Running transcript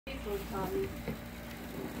food coming.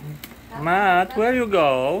 Matt, where you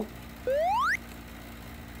go?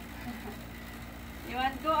 You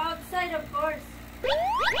want to go outside, of course.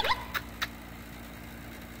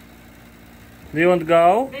 Do you want to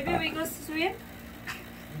go? Maybe we go swim?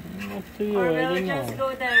 Up to you, Or I we'll don't just know.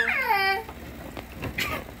 go there.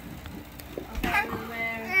 Okay, we'll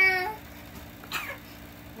wear.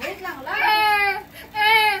 Wait lang, lang.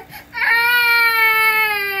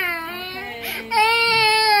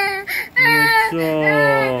 Good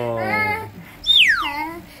job.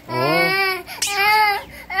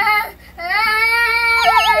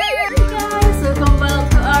 Guys, welcome back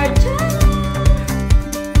to our channel.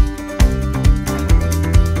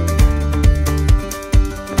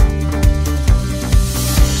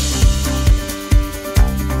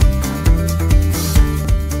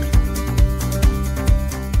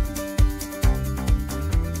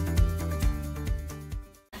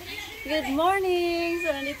 Good morning!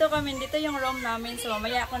 So, nandito kami. Dito yung room namin. So,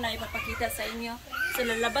 mamaya ako na ipapakita sa inyo. So,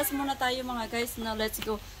 lalabas muna tayo mga guys. Now, let's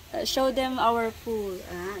go. Show them our pool.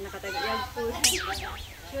 Nakatagayag pool.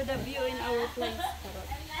 Show the view in our place.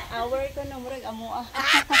 Our ko na murag amoa.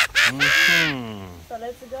 So,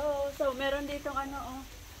 let's go. So, meron ditong ano,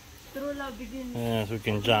 True Love Begins. Yes, we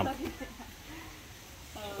can jump.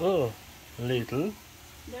 Oh, little.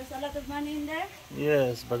 There's a lot of money in there.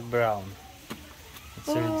 Yes, but brown. It's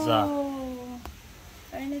Rizza. Oh,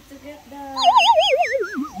 I need to get that.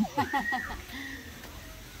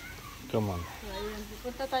 Come on. So, ayun.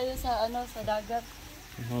 Pupunta tayo sa sa dagat.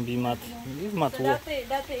 Maybe Matt. Give Matt So, walk.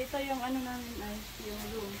 dati ito yung namin ay yung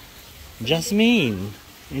room. Jasmine.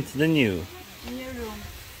 It's the new. New room.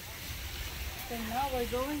 So now we're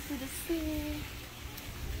going to the sea.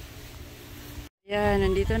 Yan,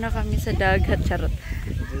 nandito na kami sa dagat. Charot.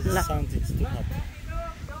 It's too hot.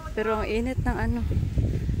 Pero ang init ng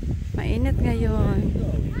mainit ngayon.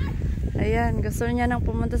 Ayan, gusto niya nang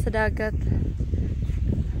pumunta sa dagat.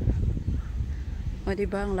 O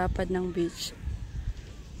diba, ang lapad ng beach.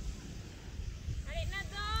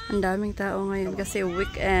 Ang daming tao ngayon kasi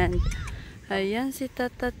weekend. Ayan si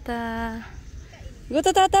Tatata.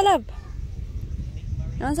 Gusto tatalab.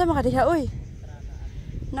 Naunsa makadiha, uy.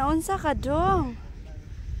 Naunsa ka dong.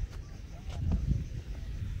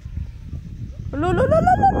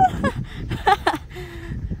 Lululululul.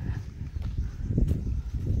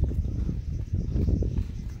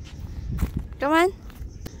 Come on.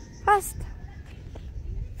 Fast.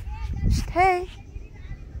 Hey.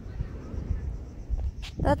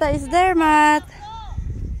 Tata is there, Matt.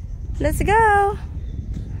 Let's go.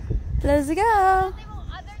 Let's go.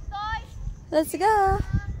 Let's go.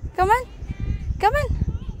 Come on. Come on.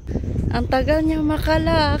 Ang tagal niya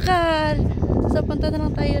makalakad. So, punta na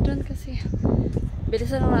lang tayo doon kasi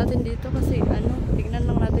bilisan lang natin dito kasi tignan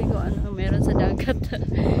lang natin kung ano meron sa dagat.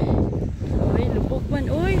 Uy, lubog man.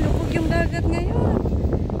 Uy, lubog yung dagat ngayon.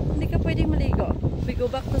 Hindi ka pwedeng maligo. We go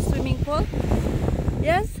back to swimming pool.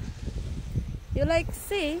 Yes? You like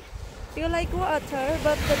sea? You like water,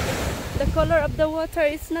 but the color of the water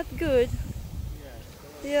is not good.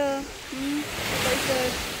 Yeah.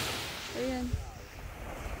 Ayan.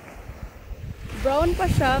 Brown pa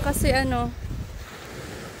siya kasi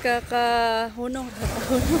kakahunong.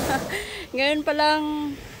 Ngayon pa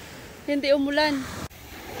lang hindi umulan.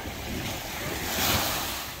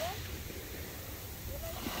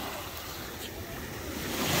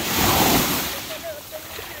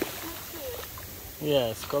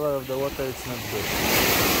 Yes, color of the water is not good.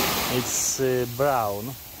 It's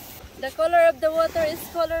brown. The color of the water is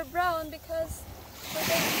color brown because 3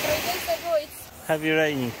 days ago it's Heavy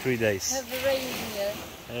raining 3 days. heavy rain here.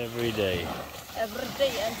 Every day. Every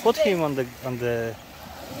day and Put today, him on the.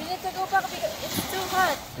 we need to go back because it's too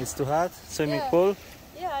hot. It's too hot. Swimming Yeah. pool.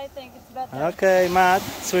 Yeah, I think it's better. Okay, Matt.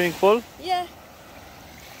 Swimming pool. Yeah.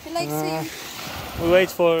 You like swimming? We wait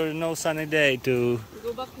for no sunny day to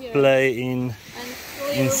Go back here. play in And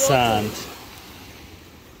clear water. sand.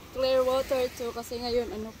 Clear water too kasi ngayon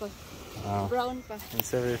pa. Oh, Brown pa.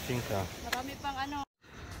 it's everything. Marami pang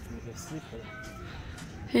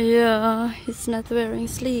Yeah, he's not wearing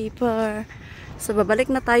slipper. So babalik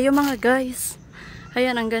na tayo mga guys.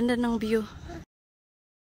 Ayan, ang ganda ng view.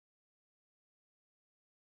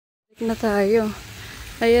 Balik na tayo.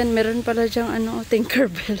 Ayan, meron pala dyang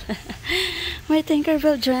Tinkerbell. May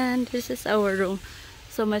Tinkerbell dyan. This is our room.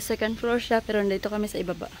 So may second floor siya pero dito kami sa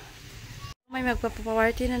ibaba. May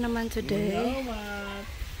magpapaparty na naman today.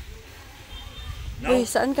 No. Uy,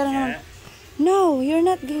 saan ka na naman? No, you're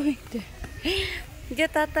not going there.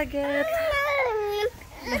 Get Tata, get.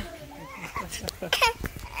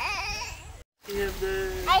 You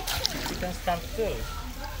can stand too.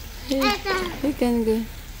 You can go.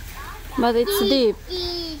 But it's deep.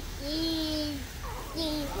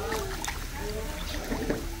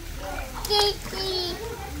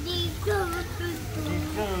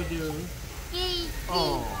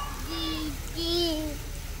 Oh.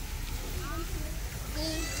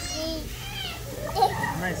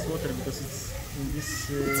 Nice water because it's in this.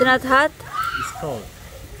 It's not hot? It's cold.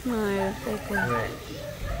 No, okay. Yeah.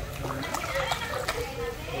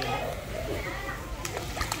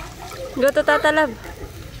 Go to Tatalab.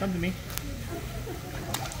 Come to me.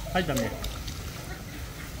 Hi, Damia.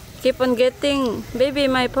 Keep on getting. Baby,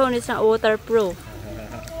 my phone is not waterproof.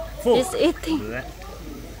 Full. It's eating.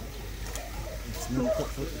 It's not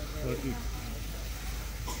for it.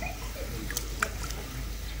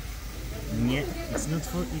 Yeah, it's not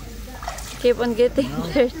for it. Keep on getting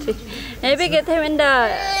dirty. Maybe get him in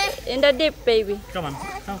the deep, baby. Come on.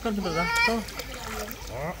 Come to brother. Come.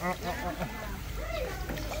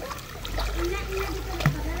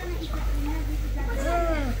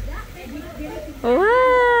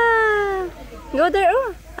 Wow! Go there,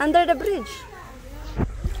 under the bridge.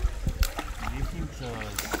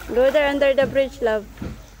 Go there under the bridge, love.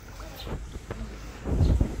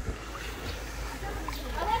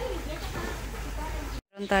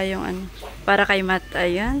 Meron tayong para kay Matt.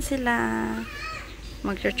 Ayan sila.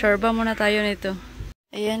 Magchorba muna tayo nito.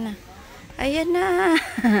 Ayan na. Ayan na.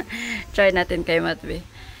 Try natin kay Matt, be.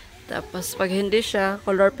 Tapos pag hindi siya,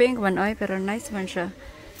 color pink man, pero nice man siya.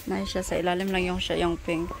 Nice siya. Sa ilalim lang yung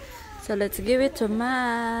pink. So let's give it to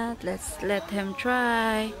Matt. Let's let him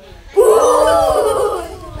try.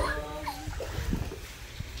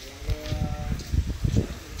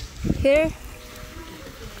 Here.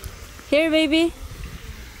 Here, baby.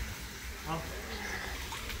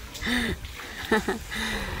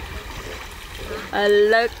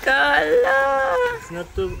 Ala kala. It's not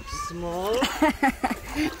too small.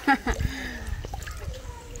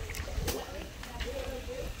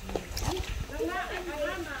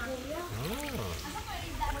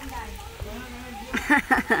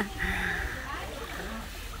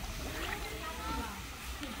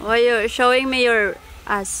 Why you showing me your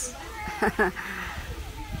ass?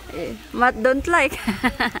 Matt don't like.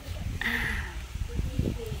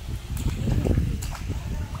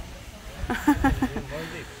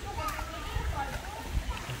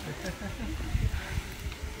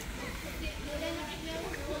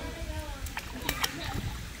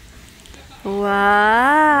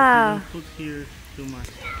 Wow. Put here too much.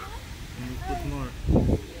 You put more.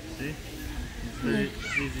 See? It's very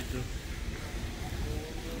easy to.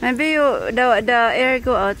 Maybe the air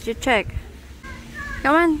go out. You check.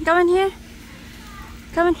 Come on here.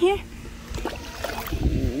 Come on here.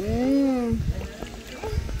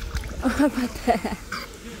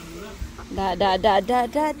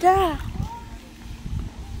 Da.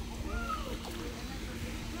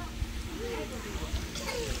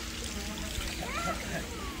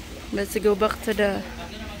 Let's go back to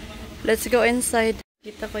let's go inside.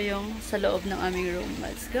 Kita ko yung sa loob ng aming room.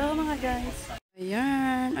 Let's go mga guys.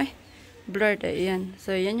 Ayan. Ay, blurred. Ayan.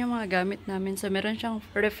 So, yan yung mga gamit namin. So, meron siyang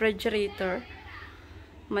refrigerator.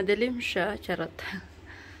 Madilim siya. Charot.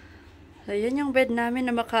 So, yan yung bed namin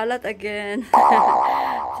na makalat again.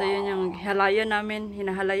 So, yun yung halayan namin.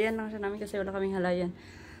 Hinahalayan lang siya namin kasi wala kaming halayan.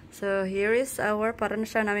 So, here is para na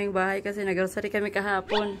siya naming bahay kasi nag-grocery kami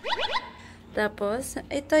kahapon. Tapos,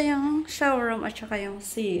 ito yung shower room at saka yung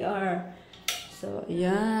CR. So,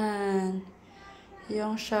 ayan.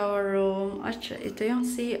 Yung shower room. At ito yung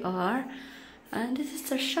CR. And this is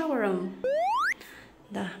the shower room.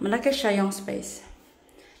 Malaki siya yung space.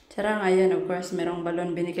 Tsara ngayon, of course, merong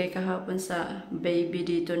balon binigay kahapon sa baby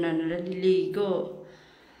dito na naliligo.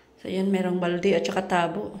 So, ayan, merong balde at saka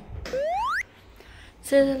tabo.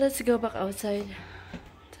 So, let's go back outside.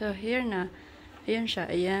 So, here na. Ayan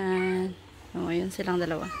siya. Ayan. O, ayan silang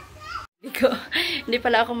dalawa. Hindi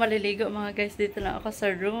pala ako maliligo, mga guys. Dito lang ako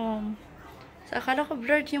sa room. So, akala ko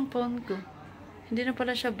blurred yung phone ko. Hindi na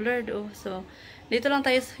pala siya blurred, oh. So, dito lang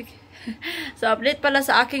tayo sa... So, update pala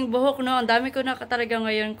sa aking buhok, no? Ang dami ko na talaga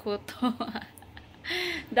ngayon kuto.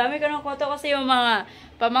 Dami ko ng kuto kasi yung mga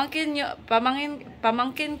pamangkin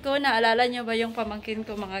ko, naalala nyo ba yung pamangkin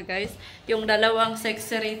ko, mga guys? Yung dalawang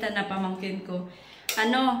sexerita na pamangkin ko.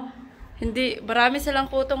 Hindi, marami silang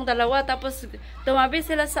kutong dalawa, tapos tumabi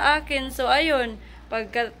sila sa akin. So, ayun,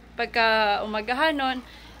 pagka umagahan nun,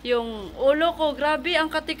 yung ulo ko, grabe,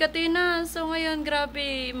 ang kati-kati na. So, ngayon,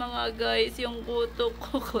 grabe, mga guys, yung kutok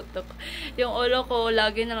ko. Yung ulo ko,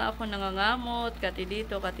 lagi na lang ako nangangamot, kati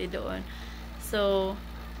dito, kati doon. So,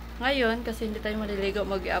 ngayon, kasi hindi tayo maliligo,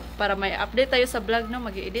 para may update tayo sa vlog, no,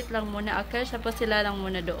 mag-i-edit lang muna, Akash, tapos sila lang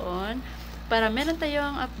muna doon. para meron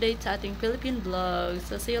tayong update sa ating Philippine vlog.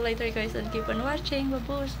 So, see you later guys and keep on watching.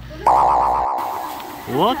 Babush!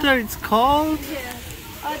 Water, it's called?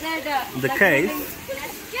 Oh, there, The cave?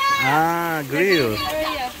 Ah, grill.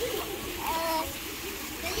 Area.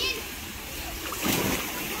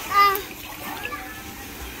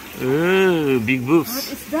 Ooh, big boobs.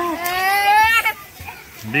 What is that?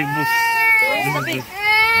 Big boobs. Where's the big?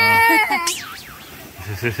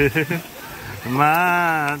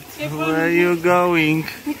 Matt, where are you going?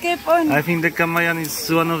 Keep on. I think the Kamayan is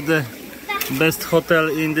one of the best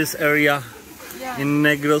hotel in this area, in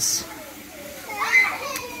Negros.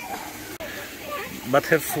 But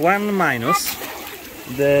have one minus.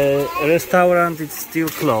 The restaurant is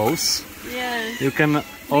still closed. Yes. You can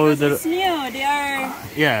order. It's new. They are.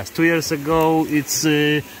 Yes, 2 years ago it's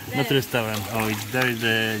not restaurant. Oh, it's there is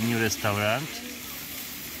a new restaurant.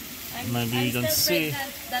 Maybe you don't see.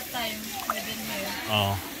 That time within here.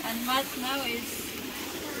 Oh. And Matt now is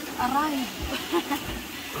arrived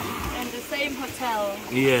in the same hotel.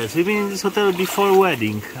 Yes, we've been in this hotel before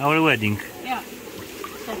wedding, our wedding. Yeah.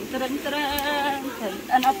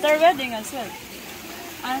 And after wedding as well.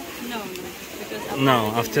 No,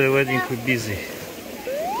 because After wedding we're busy.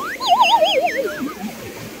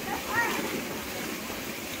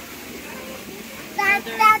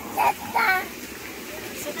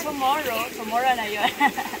 So tomorrow na yun.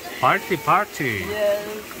 Party. Yes.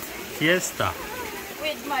 Fiesta.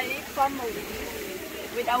 With my family.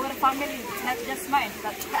 With our family, not just mine,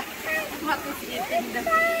 but Matt is eating the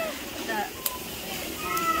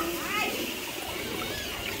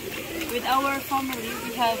with our family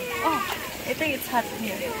we have I think it's hot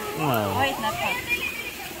here. Wow. Why it's not hot?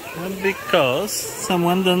 Because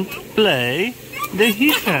someone don't play the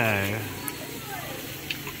heater.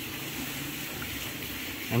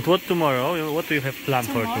 And what tomorrow? What do you have planned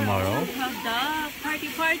for tomorrow? We have the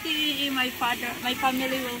party. My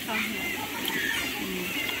family will come here.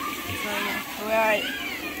 So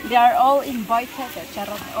they are all invited.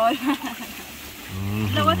 Charot all.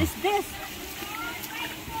 Now what is this?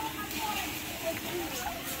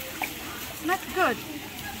 It's not good.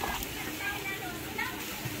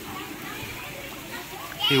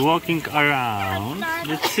 You're walking around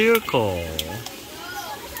the circle.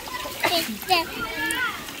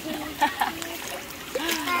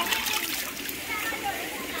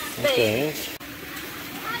 Okay.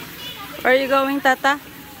 Where are you going, Tata?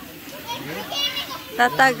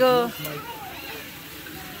 Tata, go.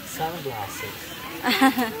 Sunglasses.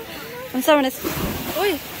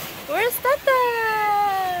 Uy, where's Tata?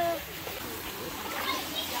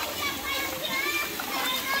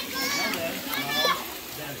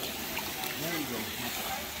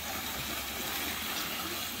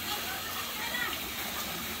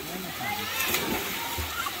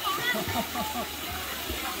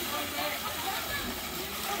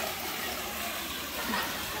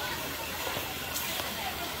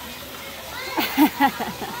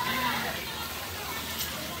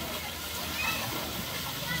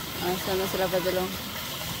 Asa na sila padulong?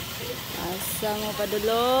 Asa mo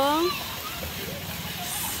padulong?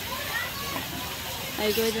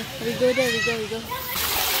 I go there. We go there. We go.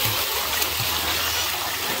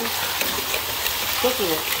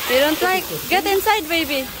 You don't like? Get inside,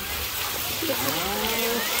 baby.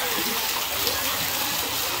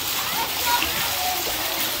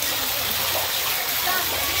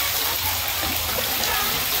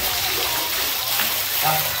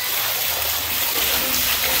 Back.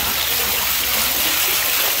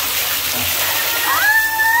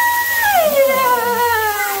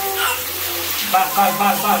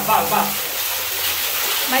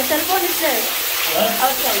 My cell phone is there.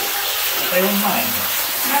 Outside. I don't mind.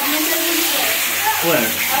 My cell phone is there. Where?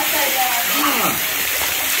 Outside.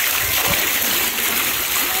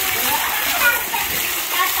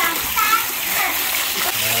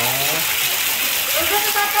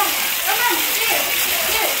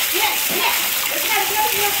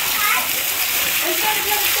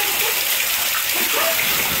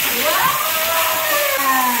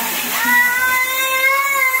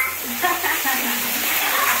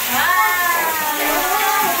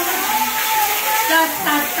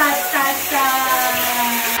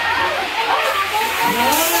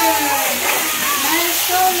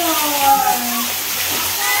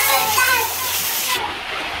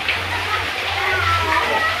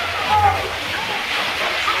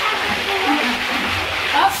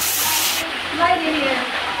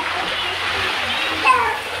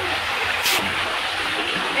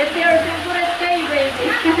 It's your favorite thing, baby.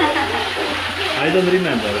 I don't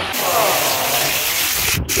remember.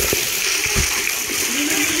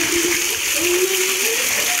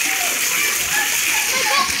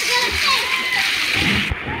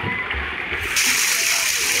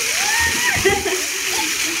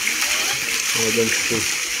 I don't see.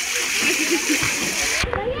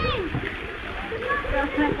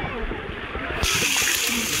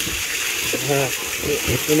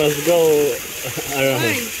 We must go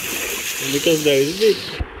around because there is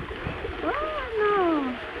beach. Oh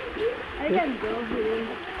no! I can go here.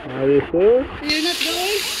 Are you sure? You're not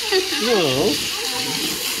going? No.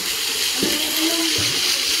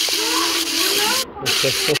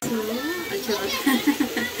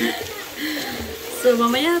 So,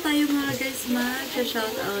 mamaya tayo mga guys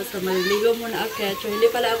mag-shoutout. So, maliligo muna ako. So, hindi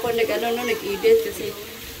pala ako nag-edit kasi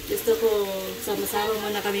gusto ko sama-sama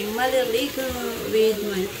muna kaming maliligo with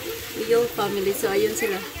my real family. So, ayun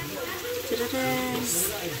sila.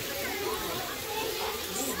 Tadadaz!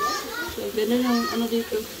 So, ganun yung ano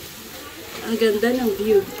dito. Ang ganda ng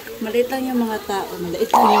view. Maliit lang yung mga tao.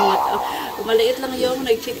 Maliit lang yung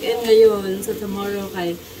nag-check-in ngayon sa tomorrow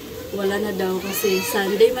kay wala na daw kasi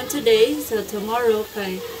Sunday man today. So tomorrow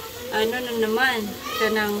kay ano na naman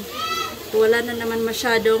kanang wala na naman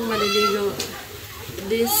masyadong maliligo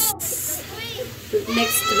this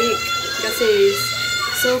next week kasi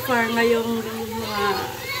so far ngayong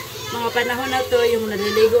mga panahon na to yung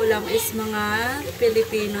naliligo lang is mga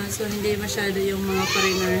Pilipino, so hindi masyado yung mga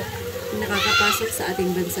foreigner nakakapasok sa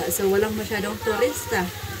ating bansa, so walang masyadong turista.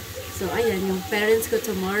 So ayan, yung parents ko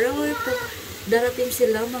tomorrow darating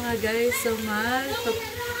sila mga guys, so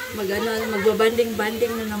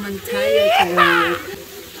magbabanding-banding na naman tayo.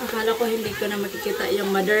 Akala ko hindi ko na makikita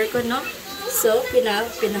yung mother ko, no? So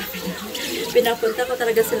pinapunta ko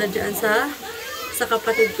talaga sila dyan sa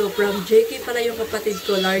kapatid ko. From JK pala yung kapatid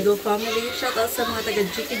ko, Largo family. Shout out sa mga taga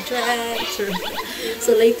JK dyan.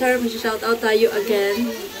 So later shout out tayo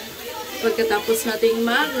again pagkatapos nating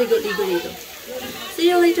magligo-ligo dito.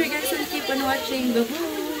 See you later guys and keep on watching.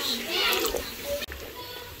 Babush!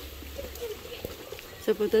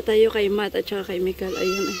 So punta tayo kay Matt at saka kay Mikal.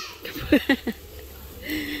 Ayun.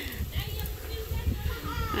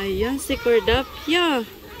 Ayan si Cordapia.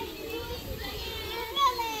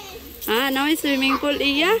 Now is swimming pool,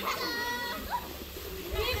 Iya?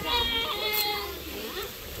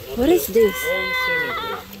 What is this?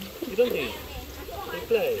 You don't need. You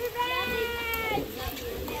play.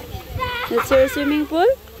 That's your swimming pool?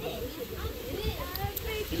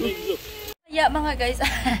 Yeah, mga guys.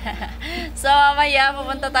 So, mamaya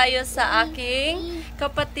pupunta tayo sa aking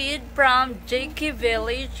kapatid from JK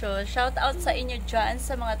Village. So, shout out sa inyo dyan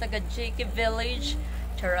sa mga taga JK Village.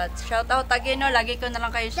 Charot. Shout out again, no? Lagi ko na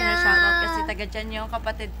lang kayo shout out kasi taga dyan yung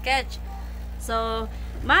kapatid Ketch. So,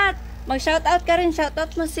 Matt, mag-shout out ka rin. Shout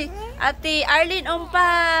out mo si Ate Arlene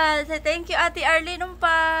Umpal. Say thank you, Ate Arlene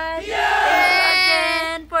Umpal. Yeah! Thank you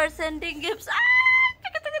again for sending gifts.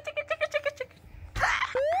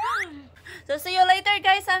 So, see you later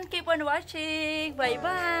guys and keep on watching.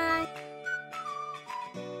 Bye-bye.